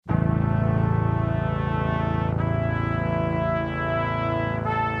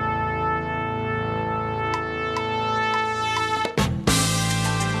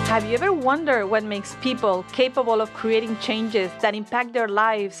Have you ever wondered what makes people capable of creating changes that impact their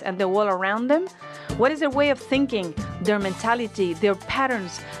lives and the world around them? What is their way of thinking, their mentality, their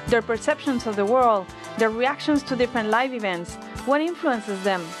patterns, their perceptions of the world, their reactions to different life events? What influences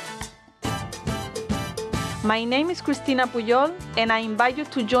them? My name is Cristina Puyol, and I invite you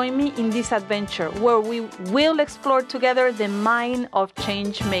to join me in this adventure where we will explore together the mind of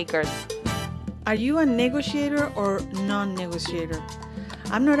change makers. Are you a negotiator or non-negotiator?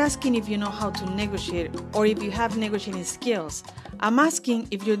 I'm not asking if you know how to negotiate or if you have negotiating skills. I'm asking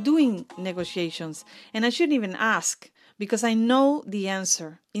if you're doing negotiations, and I shouldn't even ask because I know the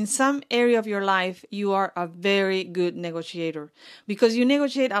answer. In some area of your life, you are a very good negotiator because you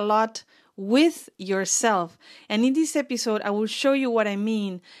negotiate a lot with yourself. And in this episode, I will show you what I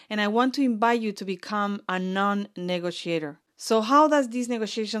mean, and I want to invite you to become a non-negotiator. So how does these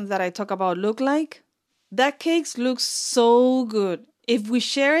negotiations that I talk about look like? That cake looks so good. If we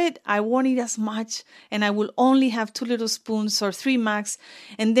share it, I won't eat as much, and I will only have 2 little spoons or 3 max,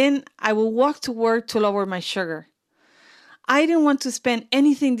 and then I will walk to work to lower my sugar. I didn't want to spend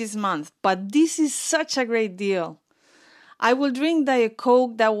anything this month, but this is such a great deal. I will drink Diet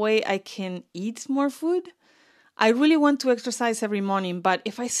Coke, that way I can eat more food. I really want to exercise every morning, but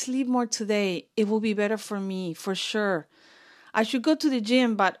if I sleep more today, it will be better for me, for sure. I should go to the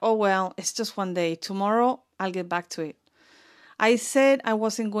gym, but oh well, it's just one day. Tomorrow, I'll get back to it. I said I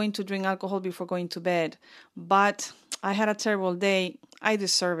wasn't going to drink alcohol before going to bed, but I had a terrible day. I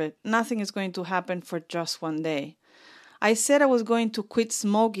deserve it. Nothing is going to happen for just one day. I said I was going to quit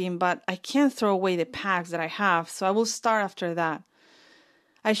smoking, but I can't throw away the packs that I have, so I will start after that.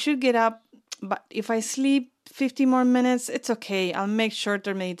 I should get up, but if I sleep 50 more minutes, it's okay. I'll make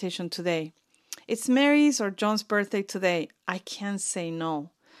shorter meditation today. It's Mary's or John's birthday today. I can't say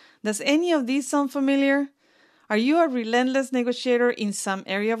no. Does any of these sound familiar? Are you a relentless negotiator in some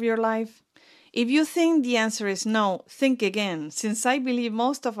area of your life? If you think the answer is no, think again, since I believe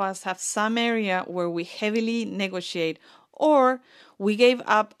most of us have some area where we heavily negotiate, or we gave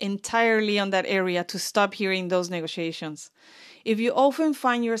up entirely on that area to stop hearing those negotiations. If you often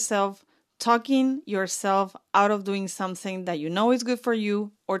find yourself talking yourself out of doing something that you know is good for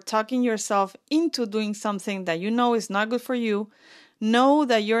you, or talking yourself into doing something that you know is not good for you, know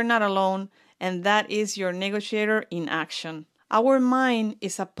that you're not alone, and that is your negotiator in action. Our mind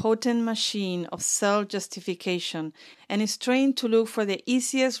is a potent machine of self-justification and is trained to look for the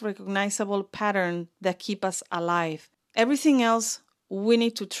easiest recognizable pattern that keep us alive. Everything else, we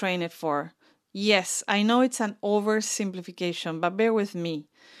need to train it for. Yes, I know it's an oversimplification, but bear with me.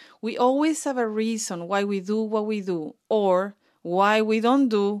 We always have a reason why we do what we do, or why we don't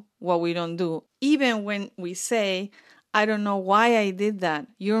do what we don't do. Even when we say, I don't know why I did that,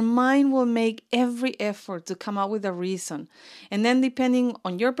 your mind will make every effort to come up with a reason. And then depending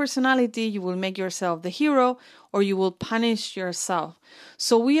on your personality, you will make yourself the hero or you will punish yourself.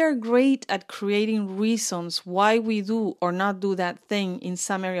 So we are great at creating reasons why we do or not do that thing in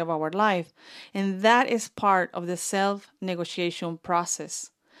some area of our life. And that is part of the self-negotiation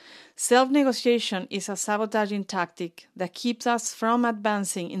process. Self-negotiation is a sabotaging tactic that keeps us from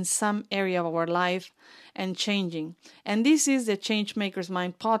advancing in some area of our life and changing. And this is the Change Maker's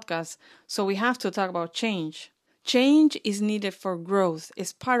Mind podcast, so we have to talk about change. Change is needed for growth.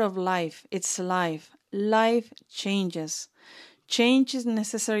 It's part of life. It's life. Life changes. Change is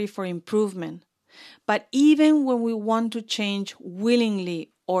necessary for improvement. But even when we want to change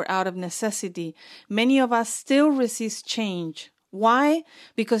willingly or out of necessity, many of us still resist change. Why?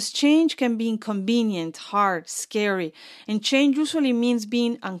 Because change can be inconvenient, hard, scary, and change usually means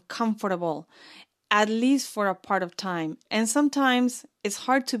being uncomfortable, at least for a part of time. And sometimes it's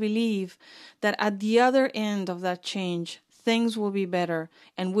hard to believe that at the other end of that change, things will be better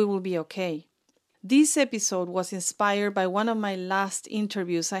and we will be okay. This episode was inspired by one of my last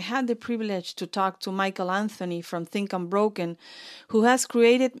interviews. I had the privilege to talk to Michael Anthony from Think Unbroken, who has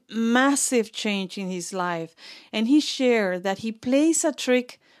created massive change in his life. And he shared that he plays a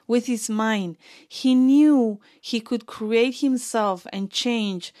trick with his mind. He knew he could create himself and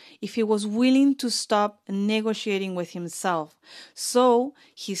change if he was willing to stop negotiating with himself. So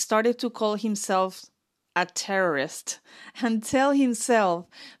he started to call himself a terrorist and tell himself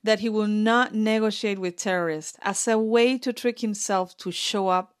that he will not negotiate with terrorists as a way to trick himself to show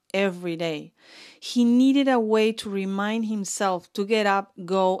up every day. He needed a way to remind himself to get up,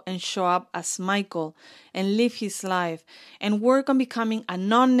 go, and show up as Michael and live his life and work on becoming a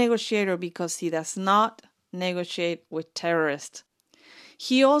non-negotiator because he does not negotiate with terrorists.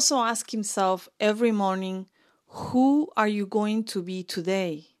 He also asked himself every morning, who are you going to be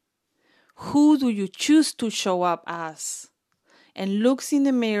today? Who do you choose to show up as? and looks in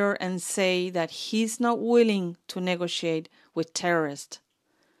the mirror and say that he's not willing to negotiate with terrorists.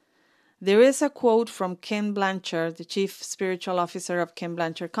 There is a quote from Ken Blanchard, the Chief Spiritual Officer of Ken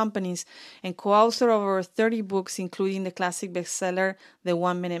Blanchard Companies and co-author of over 30 books, including the classic bestseller, The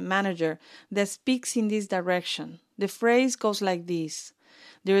 1 Minute Manager, that speaks in this direction. The phrase goes like this: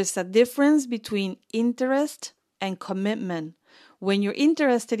 there is a difference between interest and commitment. When you're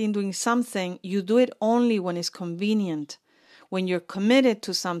interested in doing something, you do it only when it's convenient. When you're committed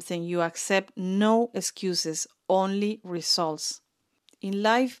to something, you accept no excuses, only results. In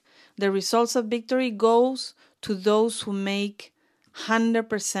life, the results of victory goes to those who make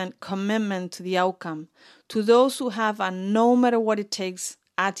 100% commitment to the outcome, to those who have a no matter what it takes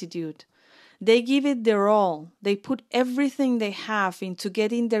attitude. They give it their all. They put everything they have into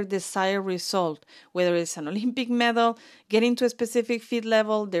getting their desired result, whether it's an Olympic medal, getting to a specific fit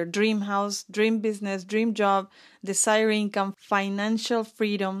level, their dream house, dream business, dream job, desired income, financial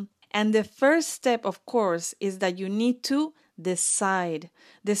freedom. And the first step, of course, is that you need to decide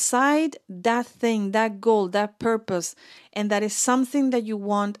that thing, that goal, that purpose, and that is something that you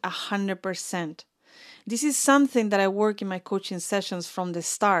want 100%. This is something that I work in my coaching sessions from the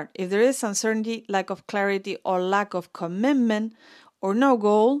start. If there is uncertainty, lack of clarity, or lack of commitment, or no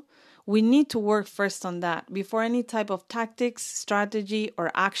goal, we need to work first on that before any type of tactics, strategy,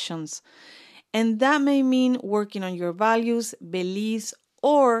 or actions. And that may mean working on your values, beliefs,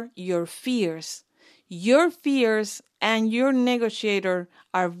 or your fears. Your fears and your negotiator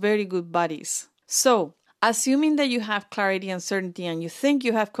are very good buddies. So, assuming that you have clarity and certainty and you think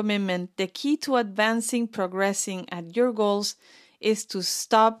you have commitment, the key to advancing, progressing at your goals is to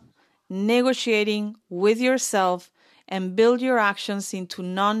stop negotiating with yourself and build your actions into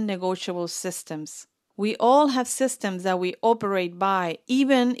non-negotiable systems. We all have systems that we operate by,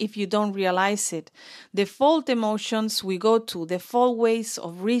 even if you don't realize it. Default emotions we go to, default ways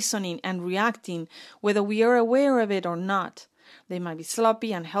of reasoning and reacting, whether we are aware of it or not. They might be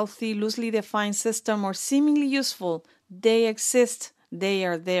sloppy, unhealthy, loosely defined system, or seemingly useful. They exist. They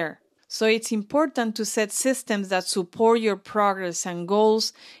are there. So it's important to set systems that support your progress and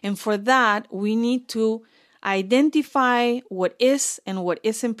goals. And for that, we need to identify what is and what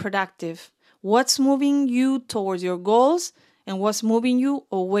isn't productive. What's moving you towards your goals and what's moving you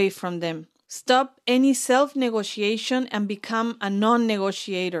away from them. Stop any self-negotiation and become a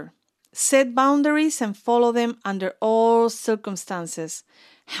non-negotiator. Set boundaries and follow them under all circumstances.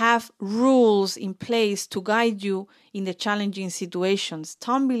 Have rules in place to guide you in the challenging situations.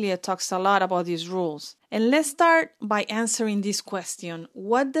 Tom Bilyeu talks a lot about these rules. And let's start by answering this question.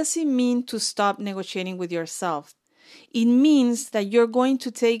 What does it mean to stop negotiating with yourself? It means that you're going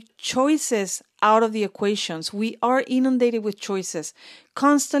to take choices out of the equations. We are inundated with choices,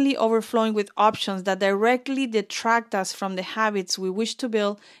 constantly overflowing with options that directly detract us from the habits we wish to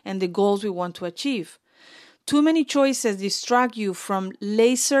build and the goals we want to achieve. Too many choices distract you from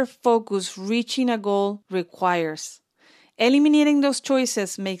laser focus reaching a goal requires. Eliminating those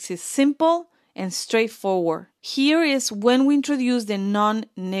choices makes it simple and straightforward. Here is when we introduce the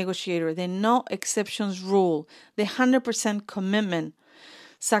non-negotiator, the no exceptions rule, the 100% commitment.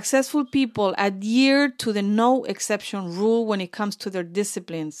 Successful people adhere to the no exception rule when it comes to their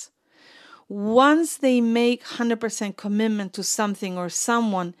disciplines. Once they make 100% commitment to something or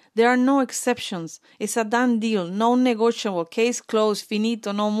someone, there are no exceptions. It's a done deal, no negotiable, case closed,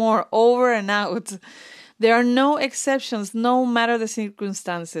 finito, no more, over and out. There are no exceptions, no matter the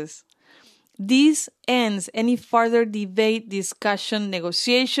circumstances. This ends any further debate, discussion,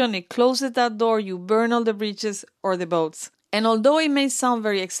 negotiation. It closes that door, you burn all the bridges or the boats. And although it may sound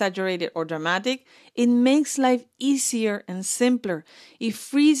very exaggerated or dramatic, it makes life easier and simpler. It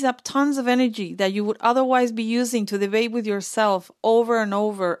frees up tons of energy that you would otherwise be using to debate with yourself over and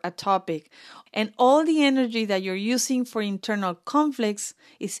over a topic. And all the energy that you're using for internal conflicts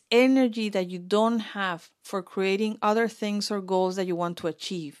is energy that you don't have for creating other things or goals that you want to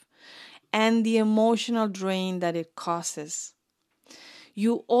achieve. And the emotional drain that it causes.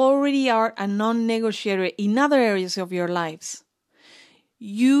 You already are a non-negotiator in other areas of your lives.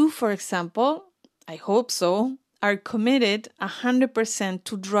 You, for example, I hope so, are committed 100%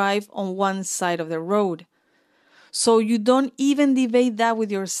 to drive on one side of the road. So you don't even debate that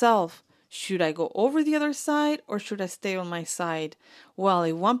with yourself. Should I go over the other side or should I stay on my side? Well,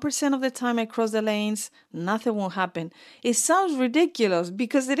 if 1% of the time I cross the lanes, nothing will happen. It sounds ridiculous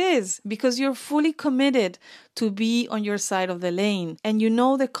because it is, because you're fully committed to be on your side of the lane and you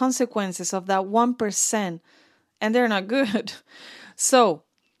know the consequences of that 1% and they're not good. So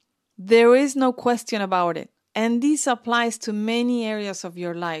there is no question about it. And this applies to many areas of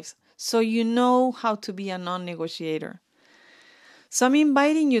your lives. So you know how to be a non-negotiator. So I'm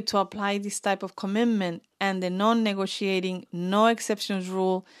inviting you to apply this type of commitment and the non-negotiating, no exceptions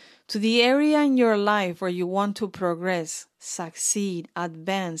rule to the area in your life where you want to progress, succeed,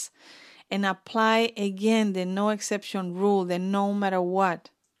 advance, and apply again the no exception rule, the no matter what.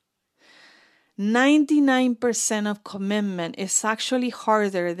 99% of commitment is actually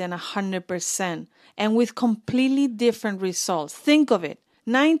harder than 100% and with completely different results. Think of it,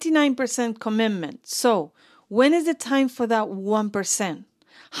 99% commitment. So when is the time for that 1%?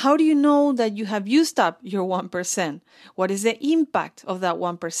 How do you know that you have used up your 1%? What is the impact of that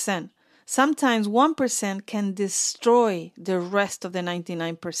 1%? Sometimes 1% can destroy the rest of the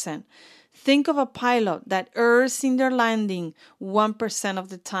 99%. Think of a pilot that errs in their landing 1% of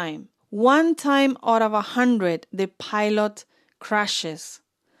the time. One time out of 100, the pilot crashes.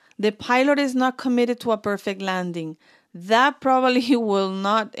 The pilot is not committed to a perfect landing. That probably will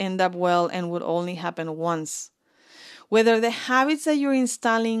not end up well and would only happen once. Whether the habits that you're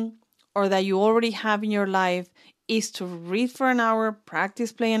installing or that you already have in your life is to read for an hour,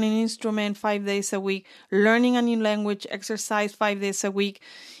 practice playing an instrument 5 days a week, learning a new language, exercise 5 days a week,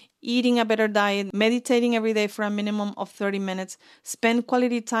 eating a better diet, meditating every day for a minimum of 30 minutes, spend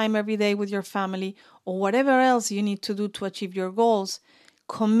quality time every day with your family, or whatever else you need to do to achieve your goals,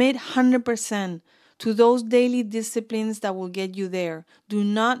 commit 100% to those daily disciplines that will get you there. Do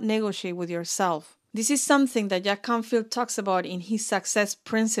not negotiate with yourself. This is something that Jack Canfield talks about in his success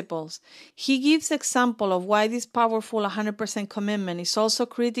principles. He gives example of why this powerful 100% commitment is also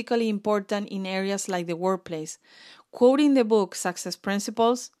critically important in areas like the workplace. Quoting the book Success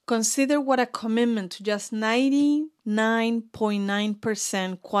Principles, consider what a commitment to just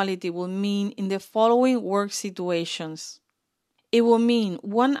 99.9% quality will mean in the following work situations. It will mean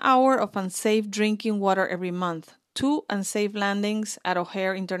 1 hour of unsafe drinking water every month, 2 unsafe landings at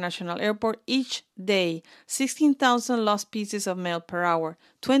O'Hare International Airport each day, 16,000 lost pieces of mail per hour,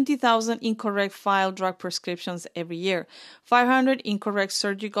 20,000 incorrect file drug prescriptions every year, 500 incorrect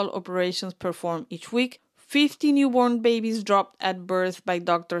surgical operations performed each week, 50 newborn babies dropped at birth by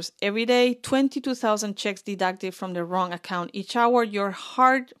doctors every day, 22,000 checks deducted from the wrong account each hour, your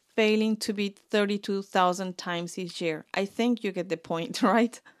heart failing to beat 32,000 times each year. I think you get the point,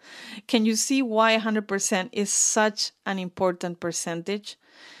 right? Can you see why 100% is such an important percentage?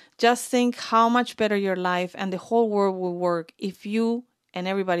 Just think how much better your life and the whole world will work if you and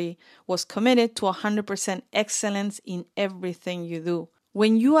everybody was committed to 100% excellence in everything you do.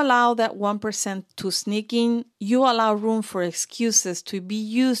 When you allow that 1% to sneak in, you allow room for excuses to be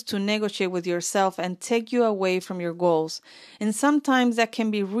used to negotiate with yourself and take you away from your goals. And sometimes that can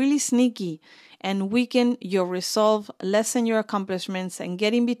be really sneaky and weaken your resolve, lessen your accomplishments, and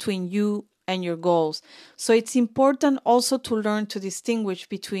get in between you and your goals. So it's important also to learn to distinguish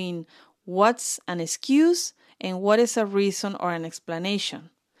between what's an excuse and what is a reason or an explanation.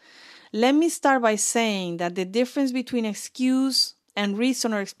 Let me start by saying that the difference between excuse and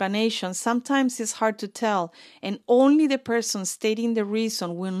reason or explanation sometimes is hard to tell, and only the person stating the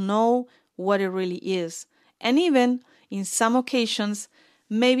reason will know what it really is. And even, in some occasions,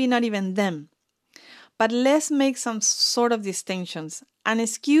 maybe not even them. But let's make some sort of distinctions. An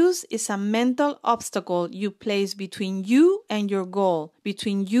excuse is a mental obstacle you place between you and your goal,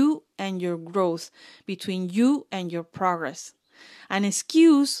 between you and your growth, between you and your progress. An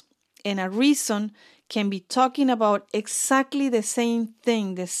excuse and a reason can be talking about exactly the same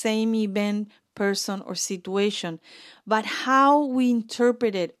thing, the same event, person, or situation, but how we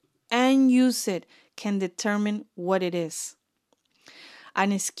interpret it and use it can determine what it is.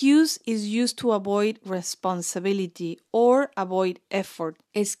 An excuse is used to avoid responsibility or avoid effort.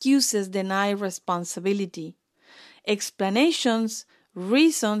 Excuses deny responsibility. Explanations,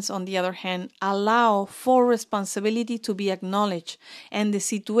 reasons, on the other hand, allow for responsibility to be acknowledged and the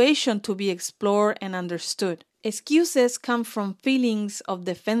situation to be explored and understood. Excuses come from feelings of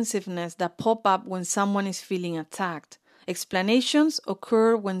defensiveness that pop up when someone is feeling attacked. Explanations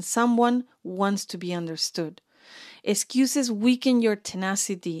occur when someone wants to be understood. Excuses weaken your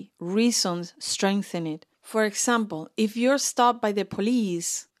tenacity. Reasons strengthen it. For example, if you're stopped by the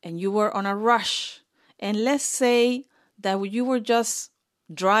police and you were on a rush, and let's say that you were just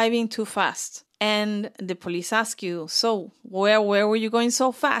driving too fast and the police ask you, so where were you going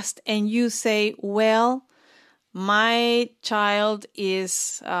so fast? And you say, well, my child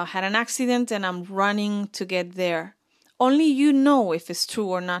had an accident and I'm running to get there. Only you know if it's true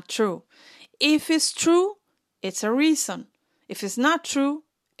or not true. If it's true, it's a reason. If it's not true,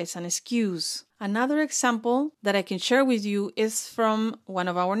 it's an excuse. Another example that I can share with you is from one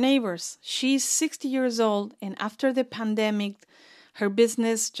of our neighbors. She's 60 years old, and after the pandemic, her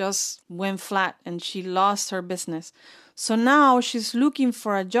business just went flat and she lost her business. So now she's looking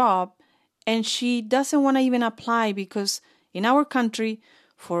for a job and she doesn't want to even apply because in our country,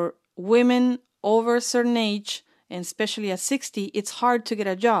 for women over a certain age, and especially at 60, it's hard to get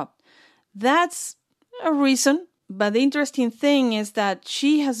a job. That's a reason. But the interesting thing is that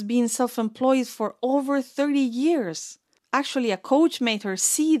she has been self-employed for over 30 years. Actually, a coach made her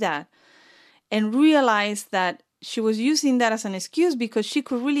see that and realize that she was using that as an excuse because she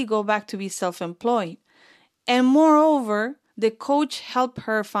could really go back to be self-employed. And moreover, the coach helped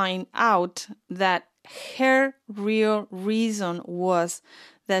her find out that her real reason was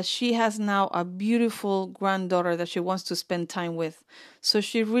that she has now a beautiful granddaughter that she wants to spend time with. So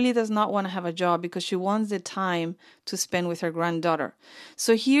she really does not want to have a job because she wants the time to spend with her granddaughter.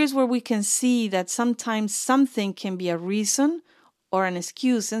 So here's where we can see that sometimes something can be a reason or an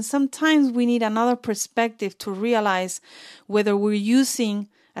excuse. And sometimes we need another perspective to realize whether we're using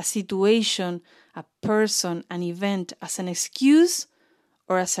a situation, a person, an event as an excuse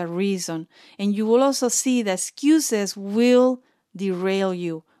or as a reason. And you will also see that excuses will derail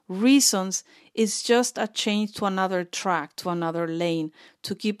you. Reasons is just a change to another track, to another lane,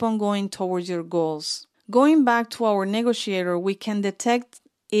 to keep on going towards your goals. Going back to our negotiator, we can detect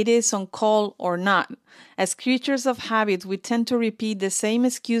it is on call or not. As creatures of habit, we tend to repeat the same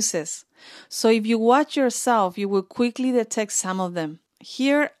excuses. So if you watch yourself, you will quickly detect some of them.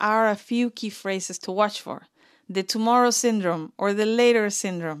 Here are a few key phrases to watch for. The tomorrow syndrome or the later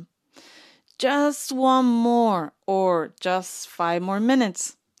syndrome. Just one more or just 5 more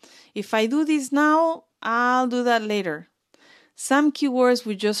minutes. If I do this now, I'll do that later. Some keywords,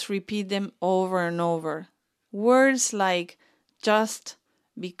 we just repeat them over and over. Words like just,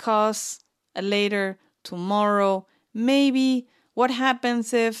 because, later, tomorrow, maybe, what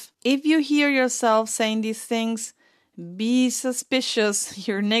happens if you hear yourself saying these things, be suspicious.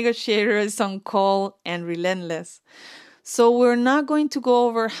 Your negotiator is on call and relentless. So we're not going to go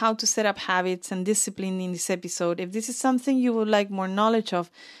over how to set up habits and discipline in this episode. If this is something you would like more knowledge of,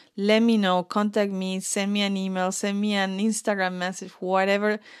 let me know. Contact me, send me an email, send me an Instagram message,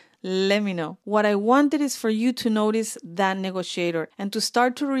 whatever. Let me know. What I wanted is for you to notice that negotiator and to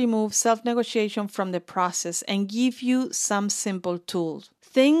start to remove self-negotiation from the process and give you some simple tools.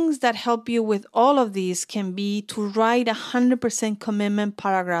 Things that help you with all of these can be to write 100% commitment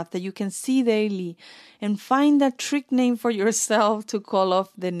paragraph that you can see daily and find that trick name for yourself to call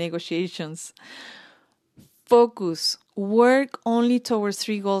off the negotiations. Focus. Work only towards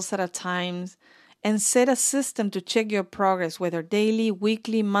 3 goals at a time and set a system to check your progress, whether daily,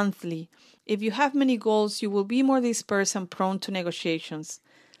 weekly, monthly. If you have many goals, you will be more dispersed and prone to negotiations.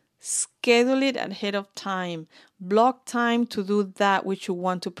 Schedule it ahead of time. Block time to do that which you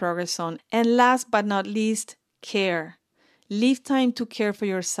want to progress on. And last but not least, care. Leave time to care for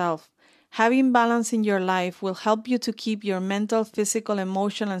yourself. Having balance in your life will help you to keep your mental, physical,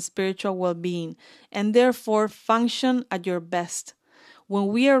 emotional, and spiritual well-being, and therefore function at your best. When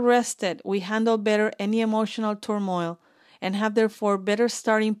we are rested, we handle better any emotional turmoil and have therefore better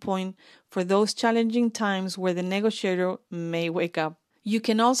starting point for those challenging times where the negotiator may wake up. You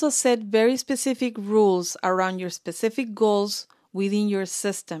can also set very specific rules around your specific goals within your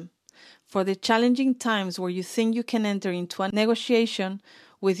system. For the challenging times where you think you can enter into a negotiation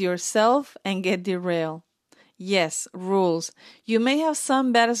with yourself and get derailed. Yes, rules. You may have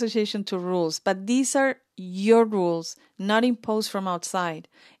some bad association to rules, but these are your rules, not imposed from outside,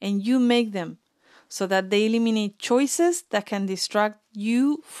 and you make them so that they eliminate choices that can distract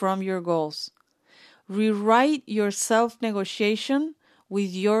you from your goals. Rewrite your self-negotiation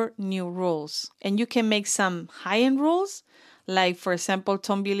with your new rules. And you can make some high-end rules, like, for example,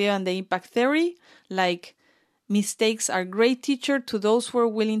 Tom Bilyeu and the Impact Theory, like, mistakes are great teacher to those who are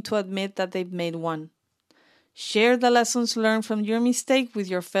willing to admit that they've made one. Share the lessons learned from your mistake with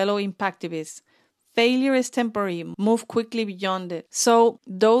your fellow impactivists. Failure is temporary. Move quickly beyond it. So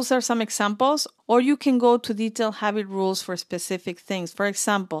those are some examples, or you can go to detailed habit rules for specific things. For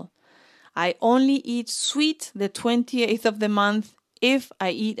example, I only eat sweet the 28th of the month if I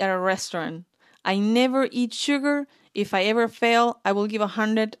eat at a restaurant. I never eat sugar. If I ever fail, I will give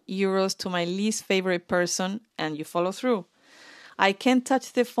 100 euros to my least favorite person, and you follow through. I can't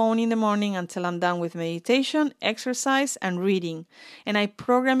touch the phone in the morning until I'm done with meditation, exercise, and reading, and I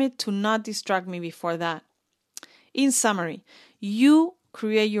program it to not distract me before that. In summary, you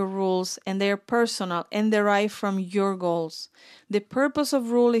create your rules, and they are personal and derive from your goals. The purpose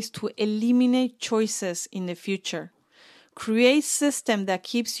of rule is to eliminate choices in the future. Create system that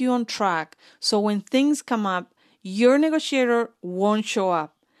keeps you on track, so when things come up, your negotiator won't show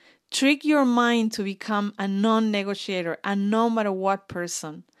up. Trick your mind to become a non-negotiator, a no matter what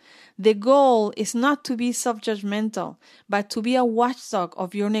person. The goal is not to be self-judgmental, but to be a watchdog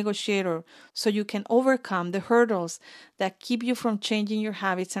of your negotiator so you can overcome the hurdles that keep you from changing your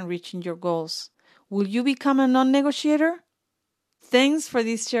habits and reaching your goals. Will you become a non-negotiator? Thanks for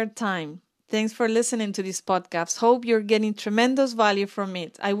this shared time. Thanks for listening to this podcast. Hope you're getting tremendous value from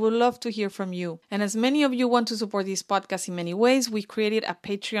it. I would love to hear from you. And as many of you want to support this podcast in many ways, we created a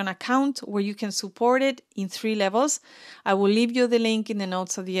Patreon account where you can support it in 3 levels. I will leave you the link in the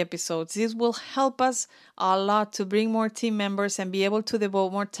notes of the episodes. This will help us a lot to bring more team members and be able to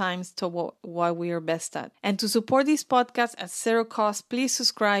devote more time to what we are best at. And to support this podcast at 0 cost, please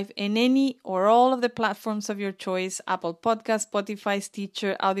subscribe in any or all of the platforms of your choice: Apple Podcasts, Spotify,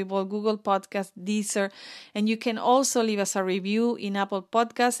 Stitcher, Audible, Google Podcasts, Deezer, and you can also leave us a review in Apple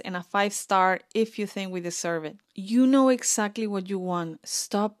Podcasts and a 5-star if you think we deserve it. You know exactly what you want.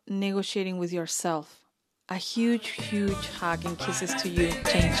 Stop negotiating with yourself. A huge hug and kisses to you,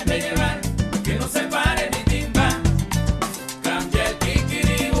 change maker.